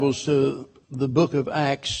To the book of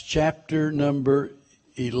Acts, chapter number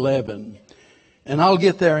 11. And I'll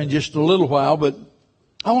get there in just a little while, but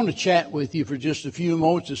I want to chat with you for just a few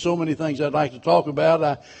moments. There's so many things I'd like to talk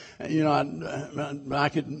about. I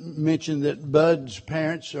could mention that Bud's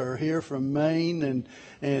parents are here from Maine,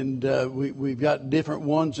 and we've got different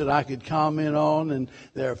ones that I could comment on. And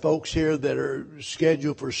there are folks here that are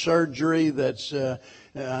scheduled for surgery.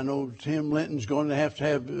 I know Tim Linton's going to have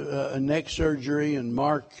a neck surgery, and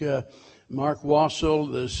Mark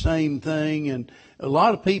Wassel, the same thing, and a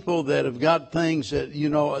lot of people that have got things that,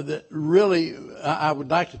 that really I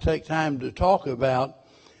would like to take time to talk about,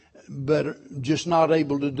 but just not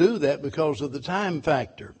able to do that because of the time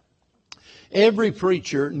factor. Every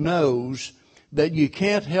preacher knows that you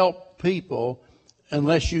can't help people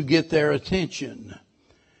unless you get their attention.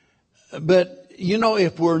 But,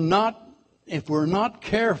 if we're not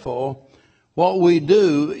careful, what we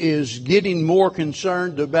do is getting more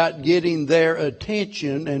concerned about getting their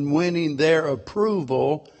attention and winning their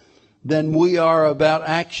approval than we are about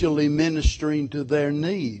actually ministering to their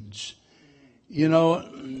needs.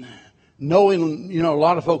 Knowing, a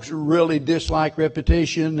lot of folks really dislike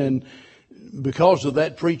repetition, and because of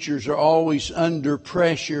that, preachers are always under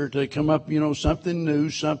pressure to come up, something new,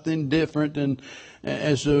 something different, and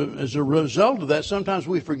as a result of that, sometimes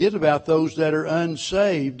we forget about those that are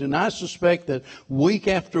unsaved. And I suspect that week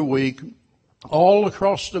after week, all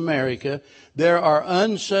across America, there are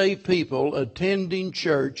unsaved people attending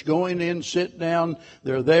church, going in, sit down.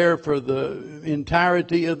 They're there for the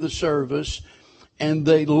entirety of the service, and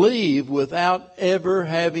they leave without ever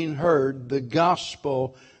having heard the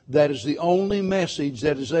gospel that is the only message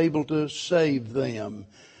that is able to save them.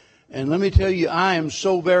 And let me tell you, I am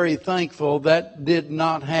so very thankful that did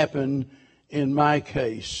not happen in my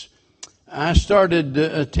case. I started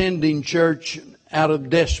attending church out of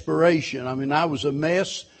desperation. I was a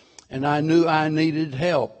mess, and I knew I needed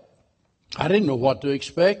help. I didn't know what to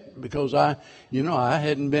expect because I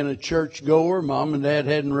hadn't been a church goer. Mom and Dad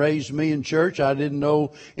hadn't raised me in church. I didn't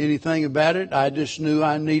know anything about it. I just knew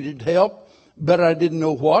I needed help. But I didn't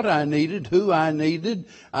know what I needed, who I needed.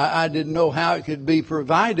 I didn't know how it could be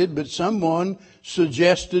provided, but someone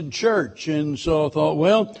suggested church. And so I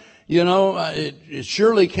thought, it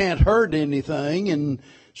surely can't hurt anything. And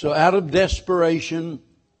so out of desperation,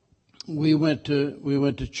 we went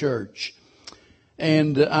to church.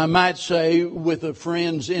 And I might say with a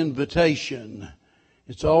friend's invitation.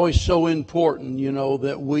 It's always so important,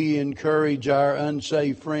 that we encourage our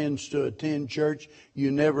unsaved friends to attend church.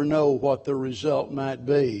 You never know what the result might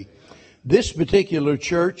be. This particular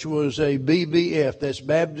church was a BBF, that's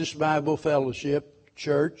Baptist Bible Fellowship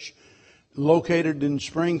Church, located in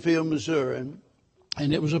Springfield, Missouri.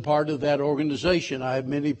 And it was a part of that organization. I have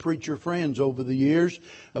many preacher friends over the years.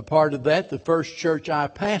 A part of that, the first church I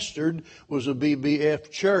pastored was a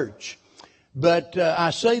BBF church. But I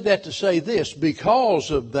say that to say this,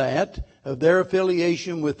 because of that, of their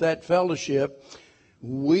affiliation with that fellowship,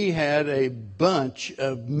 we had a bunch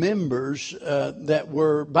of members that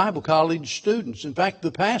were Bible college students. In fact,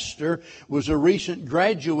 the pastor was a recent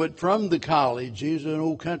graduate from the college. He's an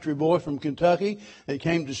old country boy from Kentucky that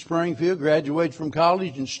came to Springfield, graduated from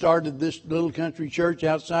college, and started this little country church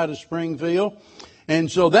outside of Springfield.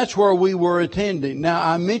 And so that's where we were attending. Now,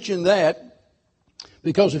 I mention that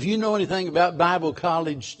because if you know anything about Bible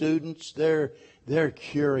college students, they're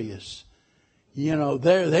curious. They're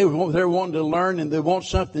wanting to learn, and they want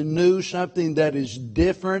something new, something that is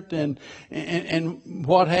different, and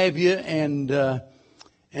what have you. And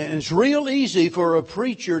it's real easy for a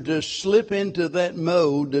preacher to slip into that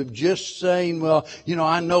mode of just saying,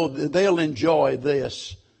 I know they'll enjoy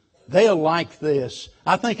this. They'll like this.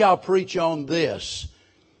 I think I'll preach on this.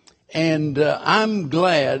 And I'm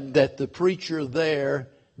glad that the preacher there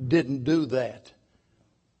didn't do that.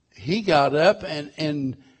 He got up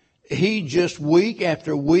and he just week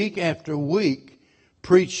after week after week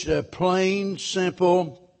preached a plain,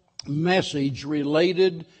 simple message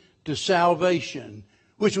related to salvation,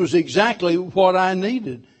 which was exactly what I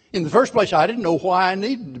needed. In the first place, I didn't know why I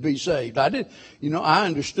needed to be saved. I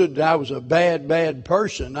understood that I was a bad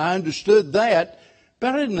person. I understood that.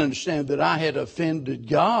 But I didn't understand that I had offended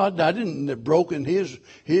God. I didn't have broken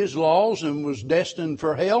His laws and was destined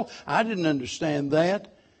for hell. I didn't understand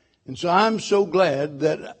that. And so I'm so glad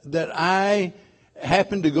that I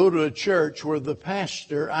happened to go to a church where the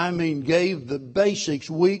pastor, gave the basics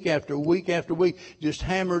week after week after week, just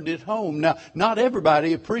hammered it home. Now, not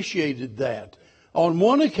everybody appreciated that. On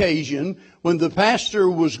one occasion, when the pastor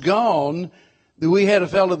was gone, we had a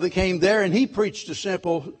fellow that came there and he preached a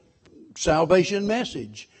simple salvation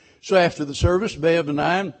message. So after the service, Bev and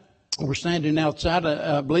I we're standing outside,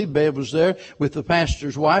 I believe Bev was there, with the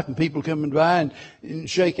pastor's wife and people coming by and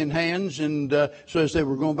shaking hands. And so as they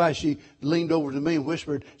were going by, she leaned over to me and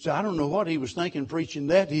whispered, said, I don't know what he was thinking preaching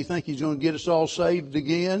that. Do you think he's going to get us all saved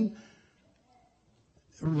again?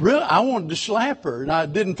 Really, I wanted to slap her, and I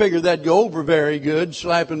didn't figure that'd go over very good,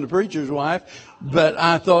 slapping the preacher's wife. But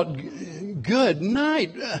I thought, good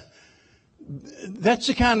night. That's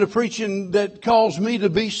the kind of preaching that calls me to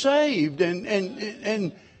be saved.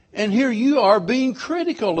 And here you are being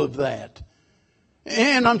critical of that.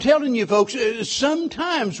 And I'm telling you, folks,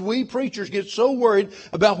 sometimes we preachers get so worried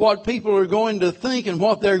about what people are going to think and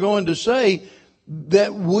what they're going to say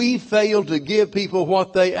that we fail to give people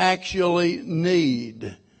what they actually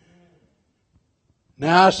need.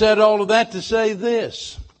 Now, I said all of that to say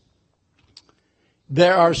this.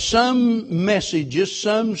 There are some messages,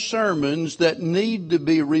 some sermons that need to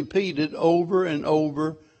be repeated over and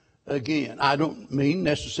over again. I don't mean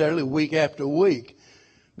necessarily week after week.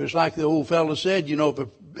 But it's like the old fellow said, you know,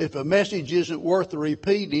 if a message isn't worth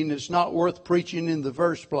repeating, it's not worth preaching in the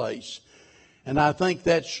first place. And I think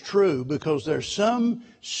that's true because there's some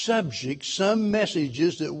subjects, some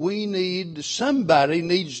messages that somebody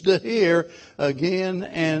needs to hear again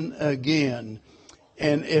and again.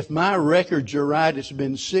 And if my records are right, it's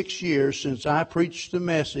been 6 years since I preached a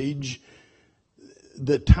message,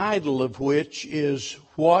 the title of which is,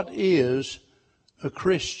 What is a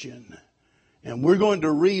Christian? And we're going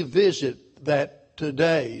to revisit that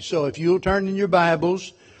today. So if you'll turn in your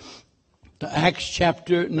Bibles to Acts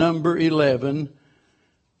chapter number 11,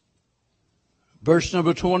 verse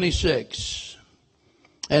number 26.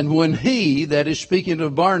 And when he, that is speaking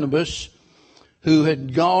of Barnabas, who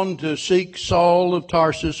had gone to seek Saul of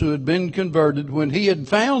Tarsus, who had been converted, when he had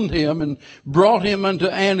found him and brought him unto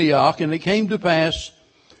Antioch, and it came to pass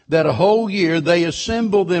that a whole year they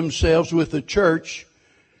assembled themselves with the church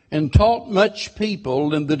and taught much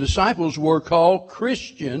people, and the disciples were called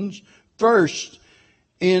Christians first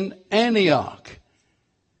in Antioch.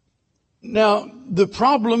 Now, the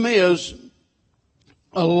problem is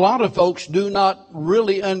a lot of folks do not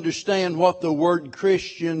really understand what the word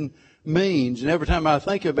Christian means. And every time I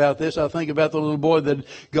think about this, I think about the little boy that had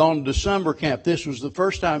gone to summer camp. This was the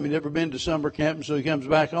first time he'd ever been to summer camp, and so he comes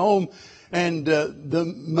back home. And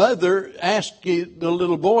the mother asked the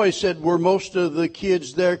little boy, said, were most of the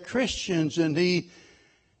kids there Christians? And he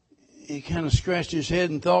kind of scratched his head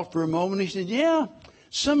and thought for a moment. He said, yeah,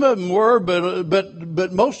 some of them were,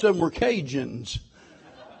 but most of them were Cajuns.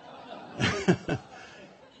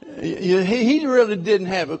 He really didn't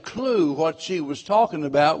have a clue what she was talking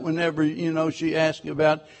about whenever, she asked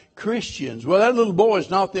about Christians. Well, that little boy is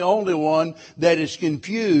not the only one that is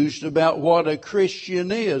confused about what a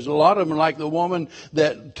Christian is. A lot of them are like the woman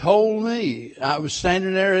that told me. I was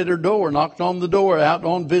standing there at her door, knocked on the door, out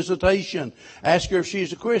on visitation, asked her if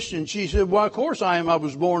she's a Christian. She said, well, of course I am. I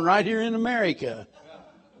was born right here in America.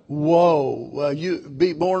 Whoa. Well, you'd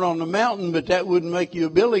be born on the mountain, but that wouldn't make you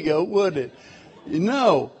a billy goat, would it?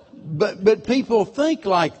 No. But people think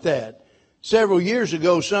like that. Several years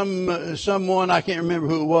ago, someone, I can't remember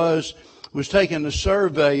who it was taking a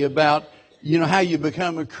survey about, how you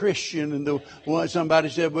become a Christian. And somebody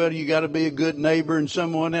said, well, you got to be a good neighbor. And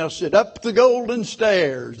someone else said, up the golden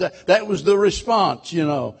stairs. That was the response,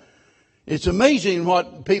 It's amazing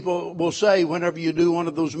what people will say whenever you do one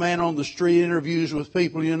of those man on the street interviews with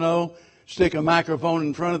people, stick a microphone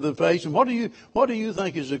in front of the face. And what do you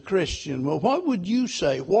think is a Christian? Well, what would you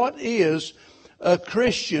say? What is a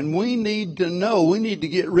Christian? We need to know. We need to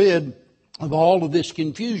get rid of all of this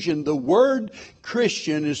confusion. The word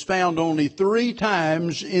Christian is found only 3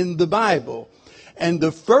 times in the Bible. And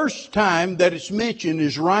the first time that it's mentioned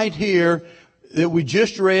is right here that we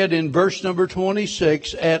just read in verse number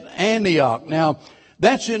 26 at Antioch. Now,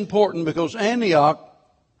 that's important because Antioch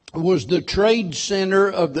was the trade center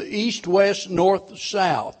of the east, west, north,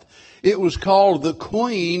 south. It was called the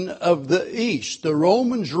Queen of the East. The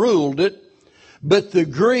Romans ruled it, but the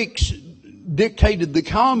Greeks dictated the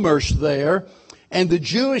commerce there, and the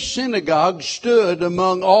Jewish synagogue stood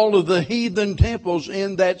among all of the heathen temples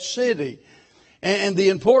in that city. And the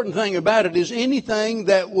important thing about it is anything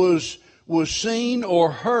that was seen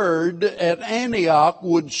or heard at Antioch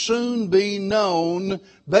would soon be known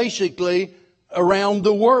basically around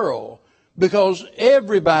the world, because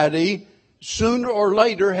everybody sooner or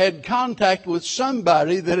later had contact with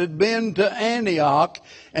somebody that had been to Antioch,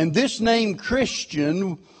 and this name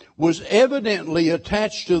Christian was evidently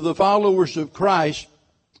attached to the followers of Christ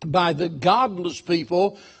by the godless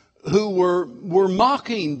people who were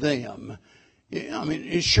mocking them. I mean,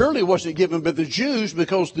 it surely wasn't given by the Jews,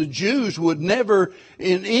 because the Jews would never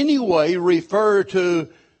in any way refer to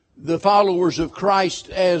the followers of Christ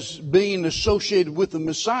as being associated with the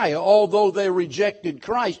Messiah. Although they rejected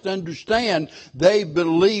Christ, understand they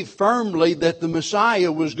believed firmly that the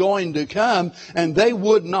Messiah was going to come, and they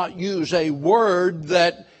would not use a word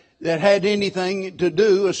that had anything to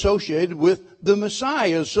do associated with the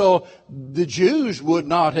Messiah. So the Jews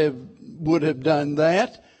would have done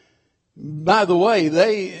that. By the way,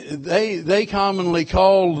 they commonly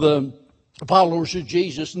called the followers of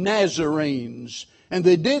Jesus Nazarenes. And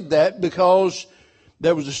they did that because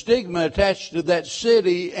there was a stigma attached to that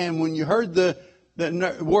city. And when you heard the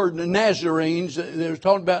word Nazarenes, they were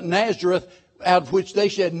talking about Nazareth, out of which they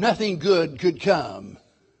said nothing good could come.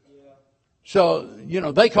 So,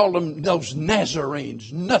 they called them those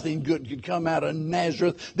Nazarenes. Nothing good could come out of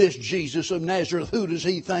Nazareth. This Jesus of Nazareth, who does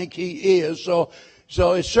he think he is? So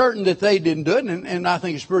it's certain that they didn't do it. And I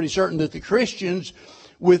think it's pretty certain that the Christians,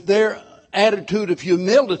 with their attitude of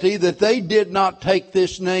humility, that they did not take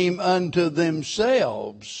this name unto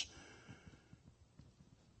themselves.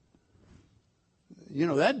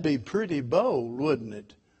 That'd be pretty bold, wouldn't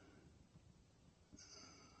it?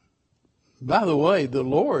 By the way, the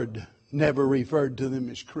Lord never referred to them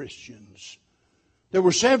as Christians. There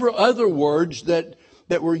were several other words that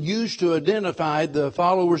were used to identify the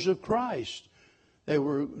followers of Christ. They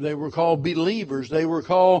were called believers. They were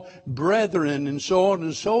called brethren, and so on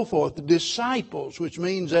and so forth. The disciples, which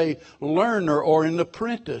means a learner or an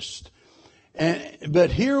apprentice.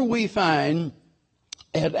 But here we find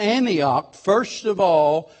at Antioch, first of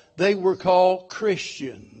all, they were called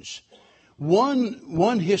Christians.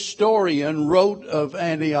 One historian wrote of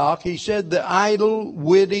Antioch. He said the idle,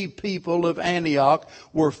 witty people of Antioch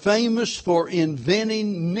were famous for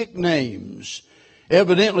inventing nicknames.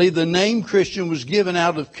 Evidently, the name Christian was given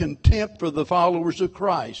out of contempt for the followers of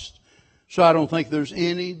Christ. So I don't think there's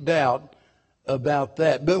any doubt about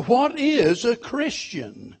that. But what is a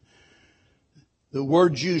Christian? The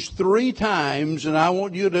word's used 3 times, and I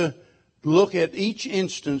want you to look at each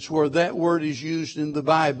instance where that word is used in the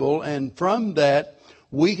Bible, and from that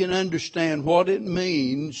we can understand what it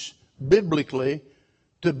means biblically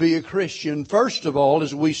to be a Christian. First of all,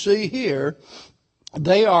 as we see here,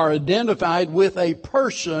 they are identified with a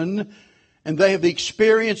person, and they have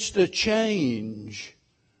experienced a change.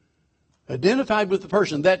 Identified with the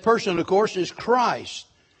person. That person, of course, is Christ.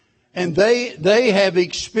 And they have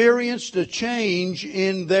experienced a change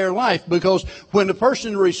in their life, because when a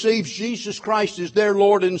person receives Jesus Christ as their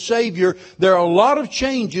Lord and Savior, there are a lot of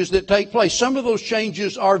changes that take place. Some of those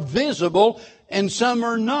changes are visible and some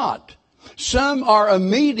are not. Some are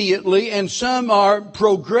immediately and some are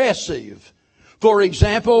progressive. For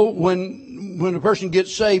example, when a person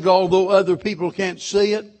gets saved, although other people can't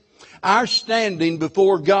see it, our standing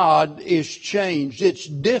before God is changed. It's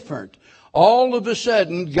different. All of a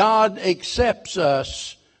sudden, God accepts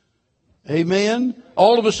us. Amen?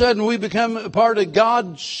 All of a sudden, we become a part of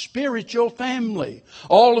God's spiritual family.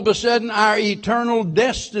 All of a sudden, our eternal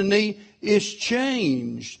destiny is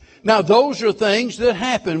changed. Now, those are things that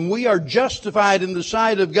happen. We are justified in the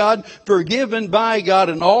sight of God, forgiven by God,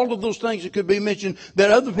 and all of those things that could be mentioned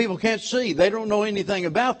that other people can't see. They don't know anything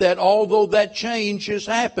about that, although that change has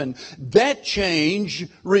happened. That change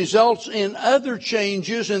results in other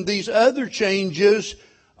changes, and these other changes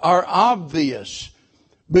are obvious,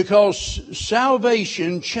 because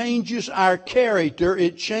salvation changes our character.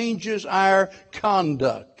 It changes our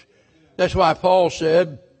conduct. That's why Paul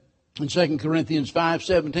said in 2 Corinthians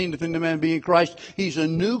 5:17, if any man be in Christ, he's a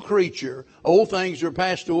new creature. Old things are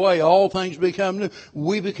passed away. All things become new.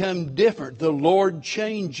 We become different. The Lord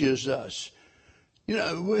changes us. You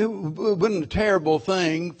know, it wasn't a terrible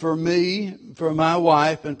thing for me, for my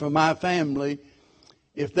wife, and for my family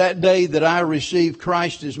if that day that I received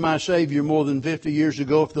Christ as my Savior more than 50 years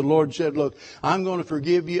ago, if the Lord said, look, I'm going to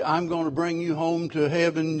forgive you. I'm going to bring you home to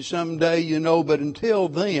heaven someday, but until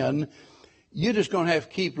then, you're just going to have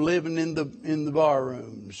to keep living in the bar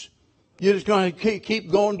rooms. You're just going to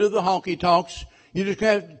keep going to the honky tonks. You're just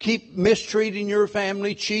going to have to keep mistreating your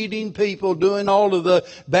family, cheating people, doing all of the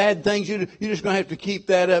bad things. You're just going to have to keep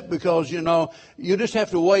that up, because, you just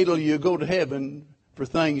have to wait till you go to heaven for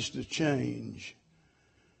things to change.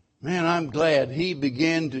 Man, I'm glad He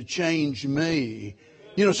began to change me.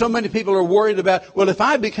 So many people are worried about, well, if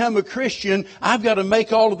I become a Christian, I've got to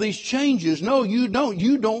make all of these changes. No, you don't.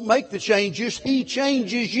 You don't make the changes. He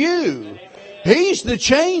changes you. He's the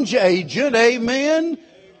change agent. Amen.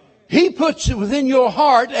 He puts within your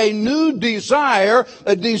heart a new desire,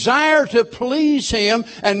 a desire to please Him.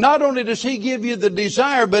 And not only does He give you the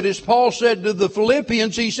desire, but as Paul said to the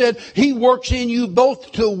Philippians, he said, He works in you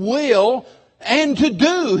both to will and to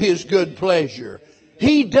do His good pleasure.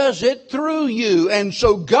 He does it through you. And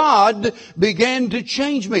so God began to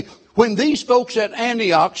change me. When these folks at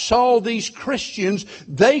Antioch saw these Christians,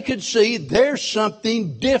 they could see there's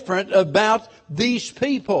something different about these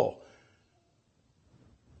people.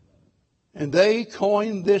 And they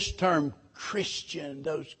coined this term, Christian.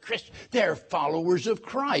 Those Christians, they're followers of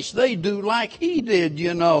Christ. They do like He did,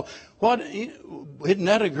 you know. Isn't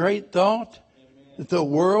that a great thought? That the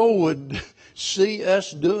world would see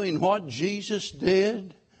us doing what Jesus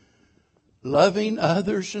did? Loving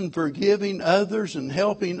others and forgiving others and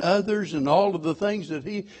helping others and all of the things that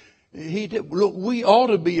He did. Look, we ought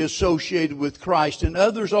to be associated with Christ, and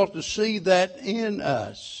others ought to see that in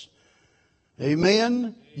us.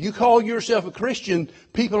 Amen? You call yourself a Christian,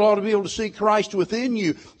 people ought to be able to see Christ within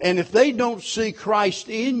you. And if they don't see Christ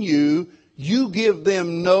in you, you give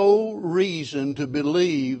them no reason to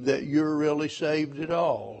believe that you're really saved at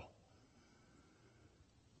all.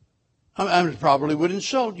 I probably would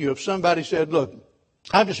insult you if somebody said, look,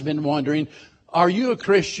 I've just been wondering, are you a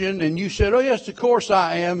Christian? And you said, oh yes, of course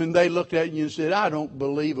I am. And they looked at you and said, I don't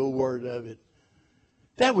believe a word of it.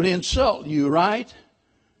 That would insult you, right?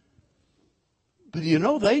 But you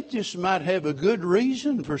know, they just might have a good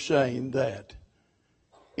reason for saying that.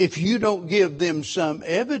 If you don't give them some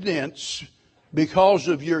evidence because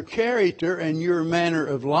of your character and your manner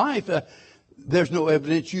of life, there's no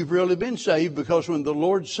evidence you've really been saved, because when the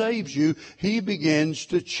Lord saves you, He begins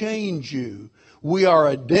to change you. We are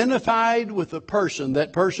identified with a person.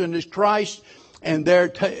 That person is Christ, and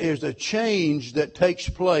there is a change that takes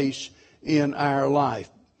place in our life.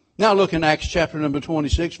 Now look in Acts chapter number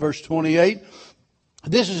 26, verse 28.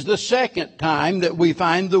 This is the second time that we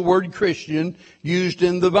find the word Christian used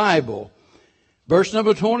in the Bible. Verse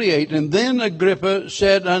number 28, and then Agrippa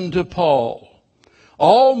said unto Paul,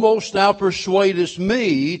 almost thou persuadest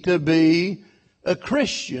me to be a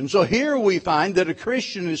Christian. So here we find that a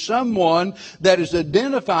Christian is someone that is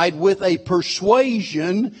identified with a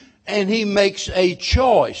persuasion, and he makes a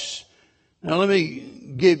choice. Now let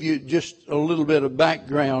me give you just a little bit of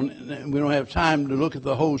background. We don't have time to look at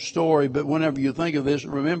the whole story, but whenever you think of this,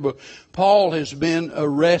 remember, Paul has been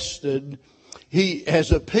arrested. He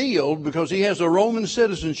has appealed because he has a Roman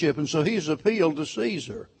citizenship, and so he's appealed to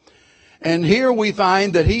Caesar. And here we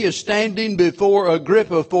find that he is standing before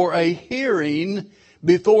Agrippa for a hearing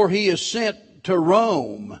before he is sent to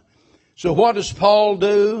Rome. So what does Paul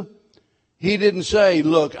do? He didn't say,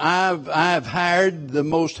 look, I've hired the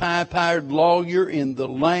most high-powered lawyer in the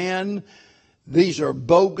land. These are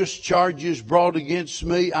bogus charges brought against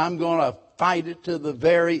me. I'm going to fight it to the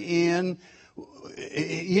very end.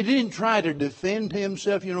 He didn't try to defend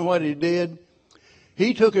himself. You know what he did?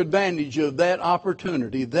 He took advantage of that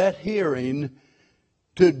opportunity, that hearing,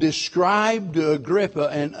 to describe to Agrippa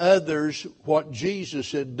and others what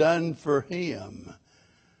Jesus had done for him.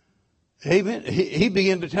 Amen. He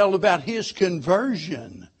began to tell about his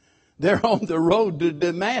conversion. They're on the road to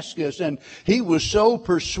Damascus, and he was so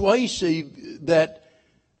persuasive that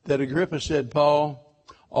Agrippa said, Paul,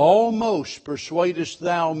 almost persuadest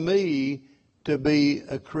thou me to be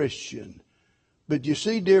a Christian. But you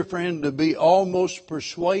see, dear friend, to be almost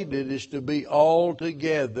persuaded is to be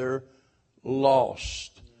altogether lost.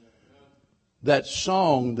 That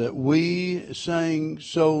song that we sang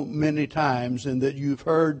so many times and that you've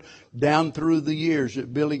heard down through the years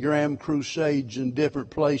at Billy Graham crusades in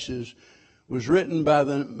different places was written by a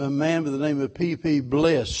man by the name of P.P.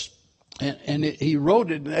 Bliss. And he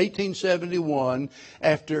wrote it in 1871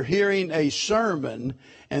 after hearing a sermon,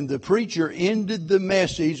 and the preacher ended the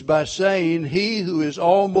message by saying, he who is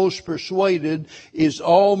almost persuaded is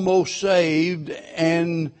almost saved,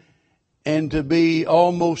 and to be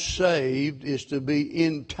almost saved is to be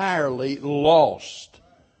entirely lost.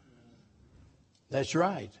 That's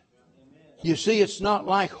right. You see, it's not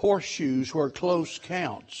like horseshoes where close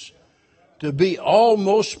counts. To be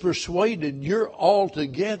almost persuaded, you're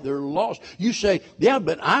altogether lost. You say, yeah,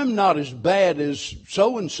 but I'm not as bad as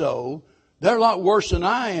so-and-so. They're a lot worse than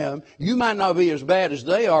I am. You might not be as bad as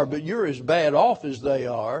they are, but you're as bad off as they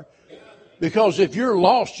are. Because if you're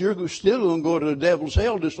lost, you're still going to go to the devil's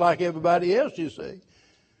hell just like everybody else, you see.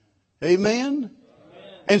 Amen?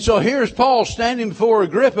 And so here's Paul standing before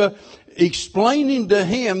Agrippa, explaining to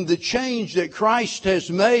him the change that Christ has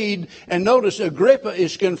made. And notice, Agrippa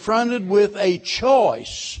is confronted with a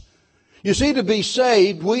choice. You see, to be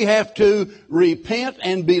saved, we have to repent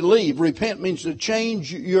and believe. Repent means to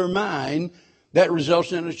change your mind. That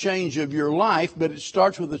results in a change of your life, but it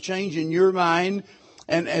starts with a change in your mind.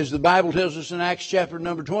 And as the Bible tells us in Acts chapter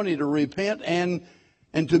number 20, to repent and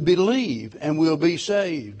to believe, and we'll be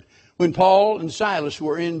saved. When Paul and Silas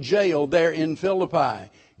were in jail there in Philippi,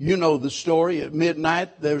 You know the story. At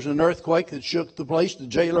midnight, there was an earthquake that shook the place. The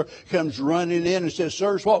jailer comes running in and says,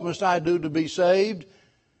 "Sirs, what must I do to be saved?"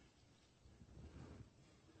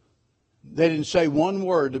 They didn't say one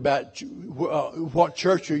word about what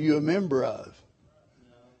church are you a member of.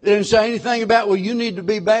 They didn't say anything about, well, you need to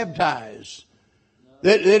be baptized.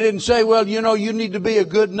 They didn't say, well, you need to be a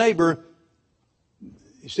good neighbor.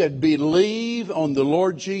 He said, believe on the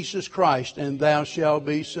Lord Jesus Christ and thou shalt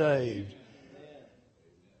be saved.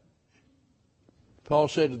 Paul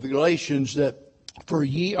said to the Galatians that, for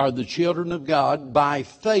ye are the children of God by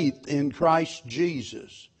faith in Christ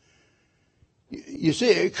Jesus. You see,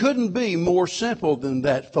 it couldn't be more simple than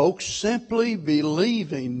that, folks. Simply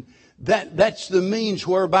believing. That's the means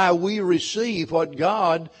whereby we receive what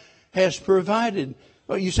God has provided.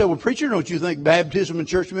 Well, you say, well, preacher, don't you think baptism and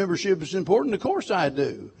church membership is important? Of course I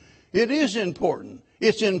do. It is important.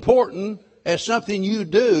 It's important as something you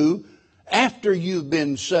do after you've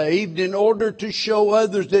been saved in order to show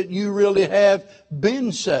others that you really have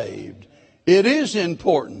been saved. It is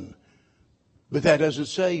important, but that doesn't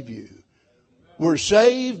save you. We're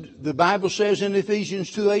saved, the Bible says in Ephesians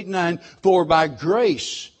 2:8-9, for by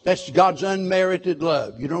grace, that's God's unmerited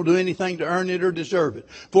love. You don't do anything to earn it or deserve it.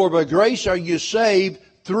 For by grace are you saved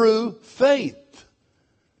through faith.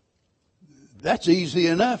 That's easy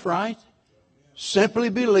enough, right? Simply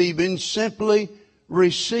believing, simply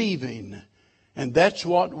receiving. And that's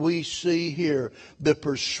what we see here. The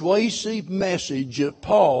persuasive message of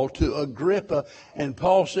Paul to Agrippa. And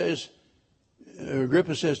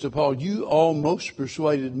Agrippa says to Paul, you almost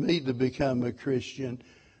persuaded me to become a Christian.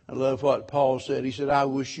 I love what Paul said. He said, I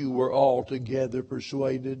wish you were altogether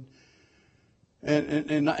persuaded.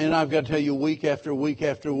 And I've got to tell you, week after week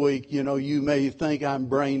after week, you may think I'm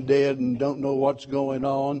brain dead and don't know what's going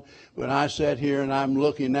on. When I sat here and I'm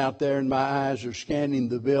looking out there and my eyes are scanning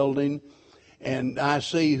the building and I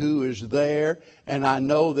see who is there, and I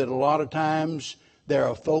know that a lot of times there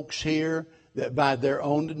are folks here that by their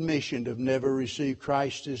own admission have never received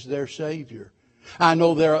Christ as their Savior. I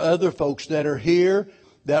know there are other folks that are here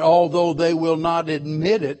that although they will not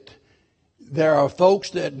admit it, there are folks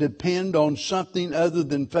that depend on something other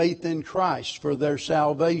than faith in Christ for their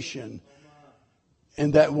salvation.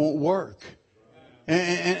 And that won't work.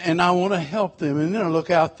 And I want to help them. And then I look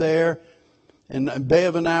out there, and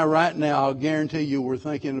Bev and I right now, I'll guarantee you we're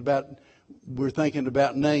thinking about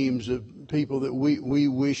names of people that we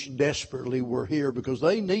wish desperately were here because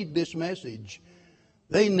they need this message.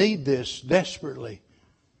 They need this desperately.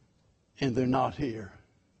 And they're not here.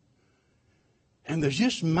 And there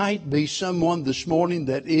just might be someone this morning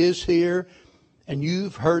that is here and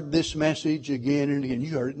you've heard this message again and again.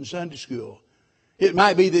 You heard it in Sunday school. It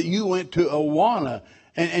might be that you went to Awana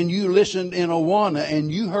and you listened in Awana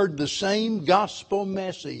and you heard the same gospel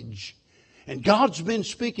message. And God's been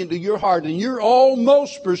speaking to your heart and you're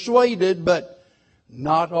almost persuaded, but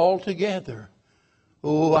not altogether.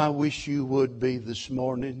 Oh, I wish you would be this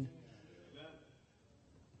morning.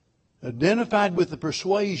 Identified with the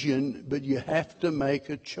persuasion, but you have to make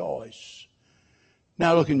a choice.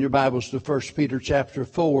 Now look in your Bibles to 1 Peter chapter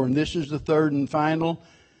 4, and this is the third and final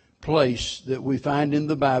place that we find in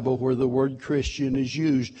the Bible where the word Christian is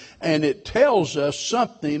used. And it tells us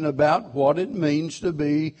something about what it means to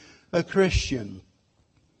be a Christian.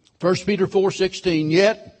 1 Peter 4:16,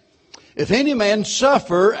 yet if any man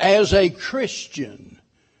suffer as a Christian,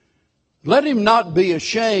 let him not be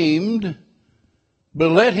ashamed, but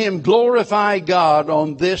let him glorify God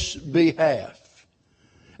on this behalf.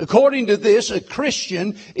 According to this, a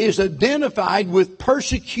Christian is identified with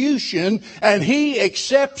persecution and he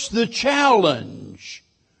accepts the challenge.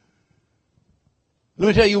 Let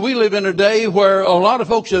me tell you, we live in a day where a lot of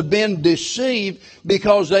folks have been deceived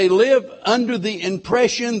because they live under the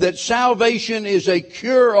impression that salvation is a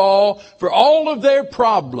cure-all for all of their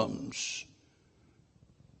problems.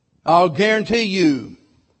 I'll guarantee you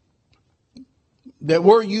that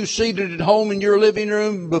were you seated at home in your living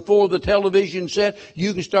room before the television set,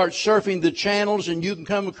 you can start surfing the channels and you can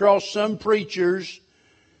come across some preachers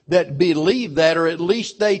that believe that, or at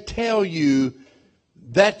least they tell you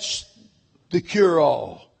that's the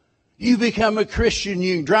cure-all. You become a Christian,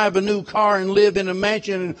 you can drive a new car and live in a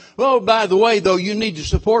mansion. And, well, by the way, though, you need to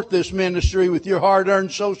support this ministry with your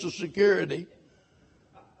hard-earned Social Security.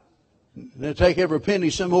 They'll take every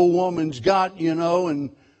penny some old woman's got,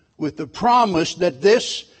 and with the promise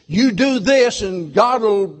that you do this and God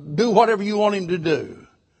will do whatever you want him to do.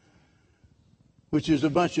 Which is a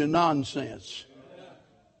bunch of nonsense.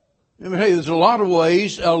 Let me tell you, there's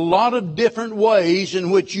a lot of different ways in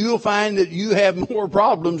which you'll find that you have more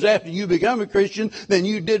problems after you become a Christian than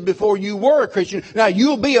you did before you were a Christian. Now,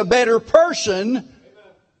 you'll be a better person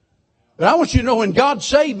But I want you to know when God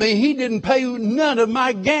saved me, He didn't pay none of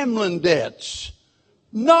my gambling debts.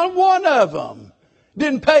 Not one of them.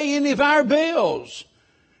 Didn't pay any of our bills.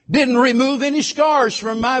 Didn't remove any scars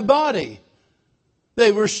from my body.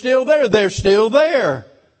 They were still there. They're still there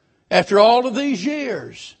after all of these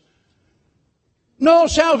years. No,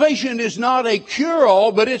 salvation is not a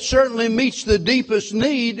cure-all, but it certainly meets the deepest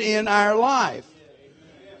need in our life.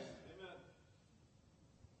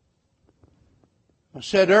 I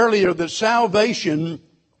said earlier that salvation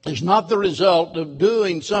is not the result of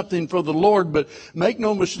doing something for the Lord, but make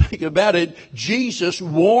no mistake about it, Jesus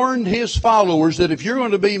warned His followers that if you're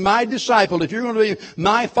going to be my disciple, if you're going to be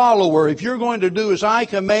my follower, if you're going to do as I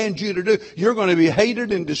command you to do, you're going to be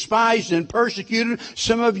hated and despised and persecuted.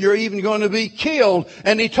 Some of you are even going to be killed.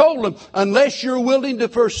 And He told them, unless you're willing to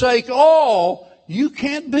forsake all, you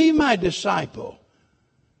can't be my disciple.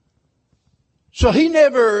 So He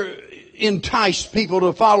never enticed people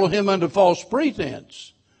to follow Him under false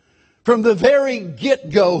pretense. From the very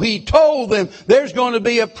get-go, He told them there's going to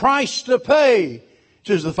be a price to pay. It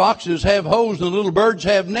says the foxes have holes and the little birds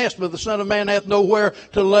have nests, but the Son of Man hath nowhere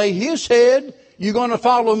to lay His head. You're going to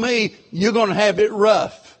follow me, you're going to have it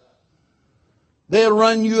rough. They'll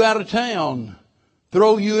run you out of town,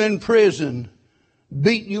 throw you in prison,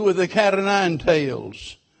 beat you with a cat o' nine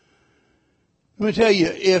tails. Let me tell you,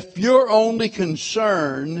 if your only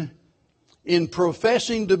concern in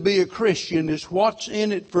professing to be a Christian is what's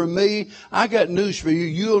in it for me, I got news for you.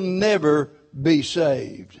 You'll never be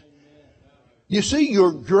saved. You see,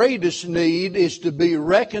 your greatest need is to be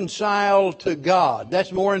reconciled to God.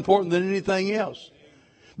 That's more important than anything else.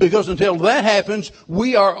 Because until that happens,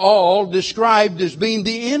 we are all described as being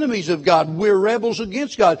the enemies of God. We're rebels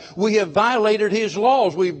against God. We have violated His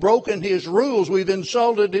laws. We've broken His rules. We've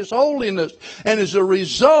insulted His holiness. And as a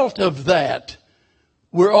result of that,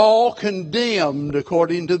 we're all condemned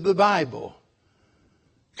according to the Bible.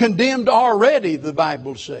 Condemned already, the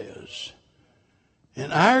Bible says.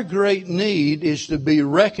 And our great need is to be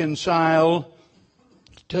reconciled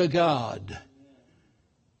to God.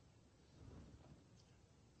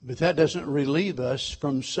 But that doesn't relieve us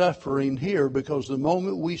from suffering here, because the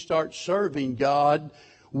moment we start serving God,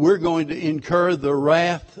 we're going to incur the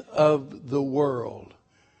wrath of the world.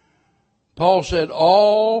 Paul said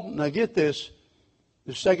now get this,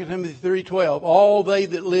 2 Timothy 3:12, all they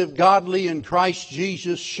that live godly in Christ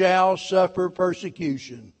Jesus shall suffer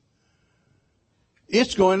persecution.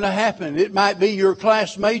 It's going to happen. It might be your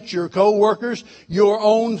classmates, your co-workers, your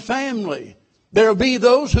own family. There'll be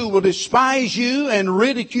those who will despise you and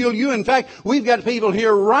ridicule you. In fact, we've got people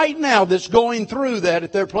here right now that's going through that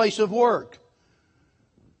at their place of work.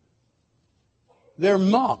 They're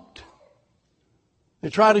mocked. They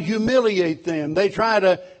try to humiliate them. They try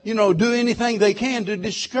to, do anything they can to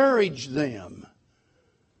discourage them.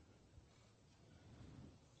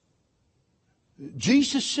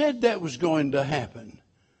 Jesus said that was going to happen.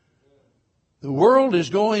 The world is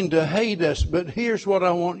going to hate us, but here's what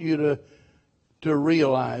I want you to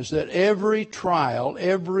realize, that every trial,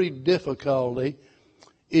 every difficulty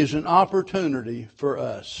is an opportunity for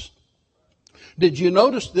us. Did you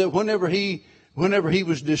notice that whenever he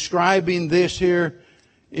was describing this here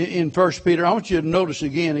in 1 Peter, I want you to notice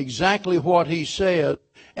again exactly what he said.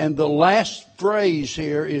 And the last phrase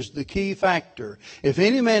here is the key factor. If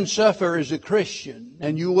any man suffer as a Christian,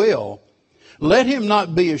 and you will, let him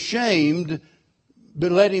not be ashamed,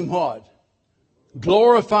 but let him what?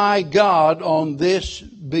 Glorify God on this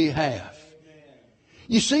behalf.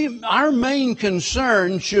 You see, our main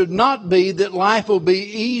concern should not be that life will be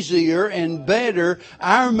easier and better.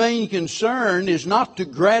 Our main concern is not to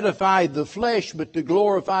gratify the flesh, but to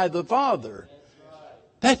glorify the Father.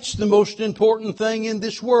 That's the most important thing in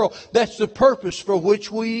this world. That's the purpose for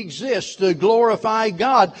which we exist, to glorify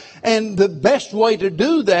God. And the best way to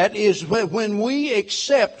do that is when we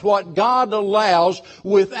accept what God allows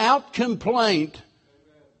without complaint,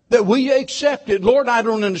 that we accept it. Lord, I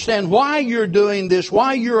don't understand why you're doing this,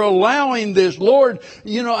 why you're allowing this. Lord,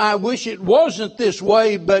 I wish it wasn't this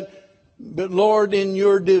way, but Lord, in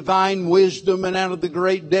your divine wisdom and out of the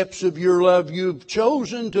great depths of your love, you've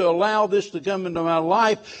chosen to allow this to come into my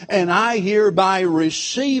life, and I hereby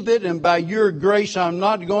receive it, and by your grace I'm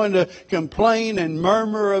not going to complain and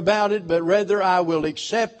murmur about it, but rather I will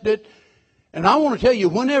accept it. And I want to tell you,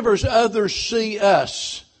 whenever others see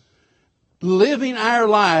us living our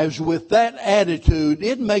lives with that attitude,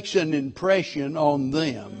 it makes an impression on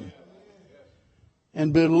them.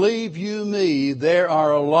 And believe you me, there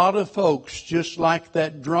are a lot of folks just like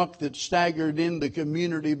that drunk that staggered in the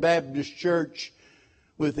Community Baptist Church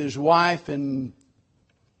with his wife and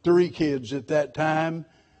 3 kids at that time.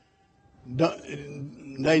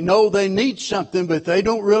 They know they need something, but they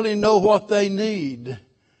don't really know what they need.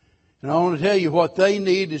 And I want to tell you, what they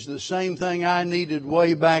need is the same thing I needed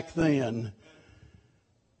way back then.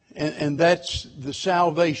 And that's the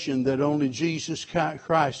salvation that only Jesus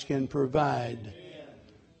Christ can provide.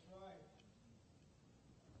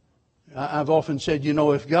 I've often said,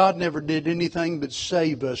 if God never did anything but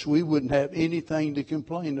save us, we wouldn't have anything to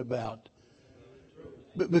complain about.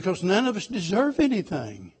 But because none of us deserve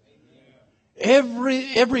anything.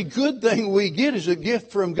 Every good thing we get is a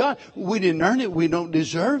gift from God. We didn't earn it. We don't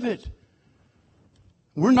deserve it.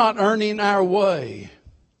 We're not earning our way.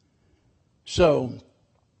 So,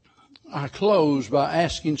 I close by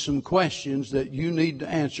asking some questions that you need to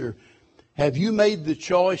answer. Have you made the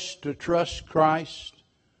choice to trust Christ?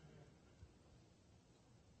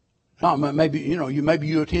 Maybe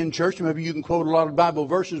you attend church, maybe you can quote a lot of Bible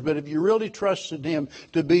verses, but have you really trusted Him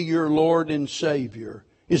to be your Lord and Savior?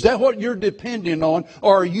 Is that what you're depending on,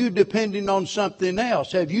 or are you depending on something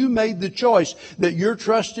else? Have you made the choice that you're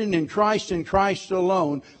trusting in Christ and Christ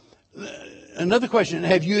alone? Another question,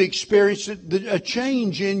 have you experienced a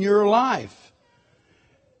change in your life?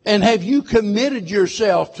 And have you committed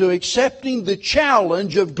yourself to accepting the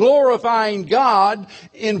challenge of glorifying God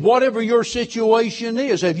in whatever your situation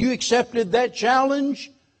is? Have you accepted that challenge,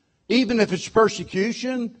 even if it's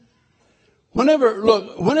persecution?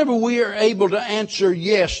 Whenever we are able to answer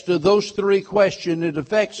yes to those three questions, it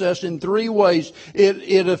affects us in three ways.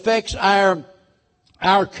 It affects our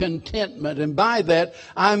contentment. And by that,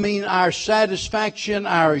 I mean our satisfaction,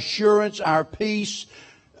 our assurance, our peace,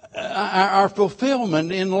 our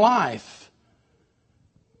fulfillment in life.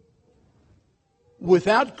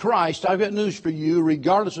 Without Christ, I've got news for you,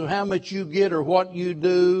 regardless of how much you get or what you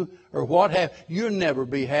do or you'll never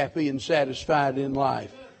be happy and satisfied in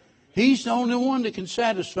life. He's the only one that can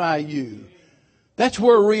satisfy you. That's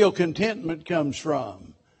where real contentment comes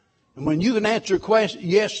from. And when you can answer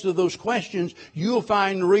yes to those questions, you'll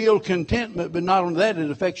find real contentment. But not only that, it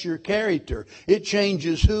affects your character. It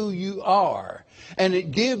changes who you are. And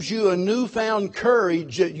it gives you a newfound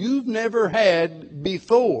courage that you've never had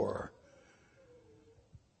before.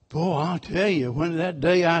 Boy, I'll tell you, when that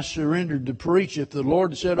day I surrendered to preach, if the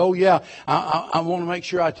Lord said, oh yeah, I want to make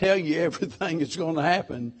sure I tell you everything that's going to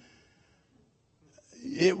happen,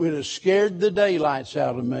 it would have scared the daylights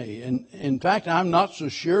out of me. And in fact, I'm not so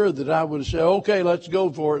sure that I would have said, okay, let's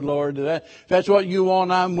go for it, Lord. If that's what you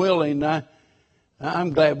want, I'm willing. I'm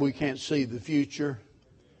glad we can't see the future.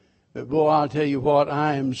 But boy, I'll tell you what,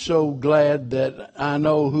 I am so glad that I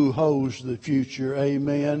know who holds the future.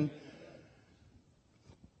 Amen.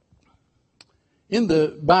 In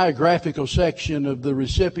the biographical section of the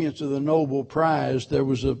recipients of the Nobel Prize, there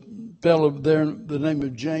was a fellow there, the name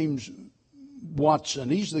of James Watson.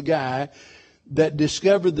 He's the guy that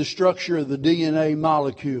discovered the structure of the DNA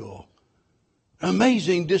molecule.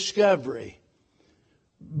 Amazing discovery.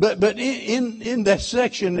 But in that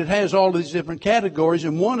section, it has all these different categories,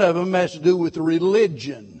 and one of them has to do with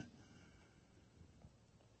religion.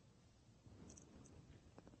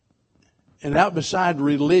 And out beside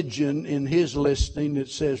religion in his listing, it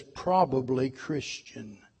says probably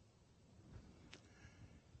Christian.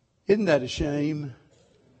 Isn't that a shame?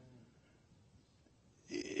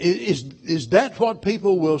 Is that what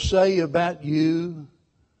people will say about you?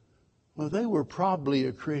 Well, they were probably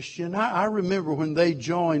a Christian. I remember when they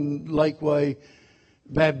joined Lakeway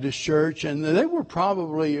Baptist Church, and they were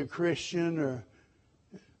probably a Christian.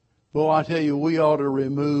 Boy, I tell you, we ought to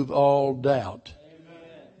remove all doubt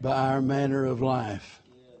by our manner of life.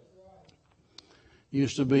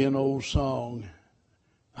 Used to be an old song.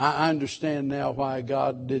 I understand now why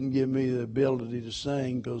God didn't give me the ability to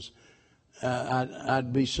sing, because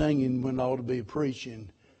I'd be singing when I ought to be preaching.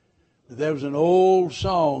 But there was an old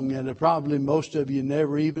song that probably most of you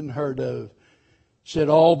never even heard of. It said,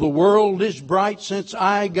 all the world is bright since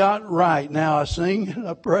I got right. Now I sing and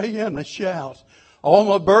I pray and I shout. All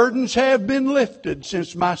my burdens have been lifted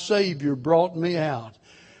since my Savior brought me out.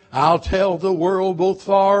 I'll tell the world both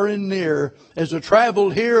far and near, as I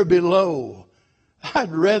traveled here below,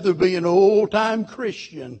 I'd rather be an old-time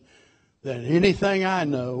Christian than anything I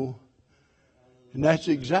know. And that's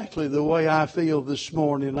exactly the way I feel this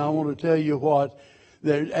morning. I want to tell you what,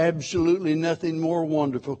 there's absolutely nothing more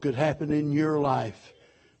wonderful could happen in your life.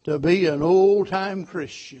 To be an old-time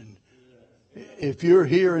Christian. If you're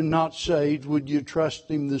here and not saved, would you trust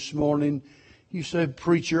Him this morning? You say,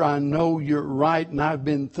 preacher, I know you're right, and I've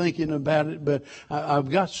been thinking about it, but I've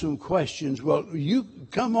got some questions. Well, you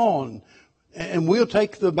come on, and we'll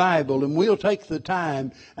take the Bible, and we'll take the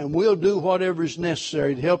time, and we'll do whatever is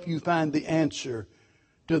necessary to help you find the answer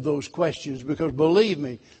to those questions, because believe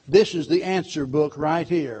me, this is the answer book right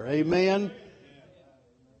here. Amen.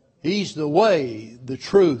 He's the way, the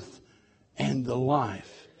truth, and the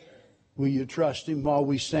life. Will you trust Him while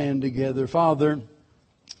we stand together? Father,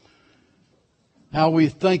 how we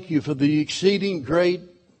thank You for the exceeding great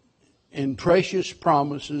and precious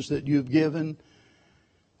promises that You've given.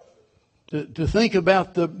 To think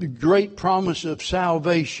about the great promise of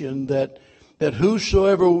salvation, that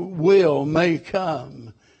whosoever will may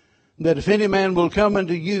come. That if any man will come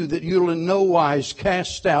unto You, that You'll in no wise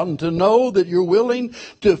cast out. And to know that You're willing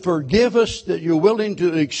to forgive us, that You're willing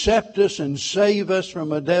to accept us and save us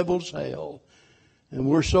from a devil's hell. And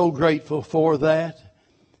we're so grateful for that.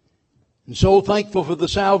 And so thankful for the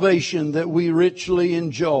salvation that we richly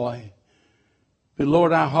enjoy. But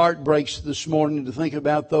Lord, our heart breaks this morning to think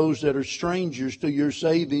about those that are strangers to Your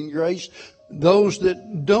saving grace. Those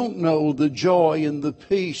that don't know the joy and the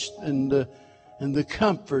peace and the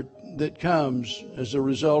comfort that comes as a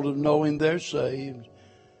result of knowing they're saved.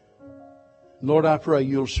 Lord, I pray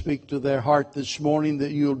You'll speak to their heart this morning,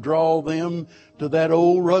 that You'll draw them to that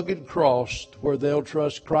old rugged cross where they'll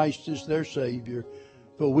trust Christ as their Savior.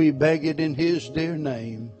 For we beg it in His dear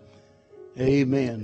name. Amen.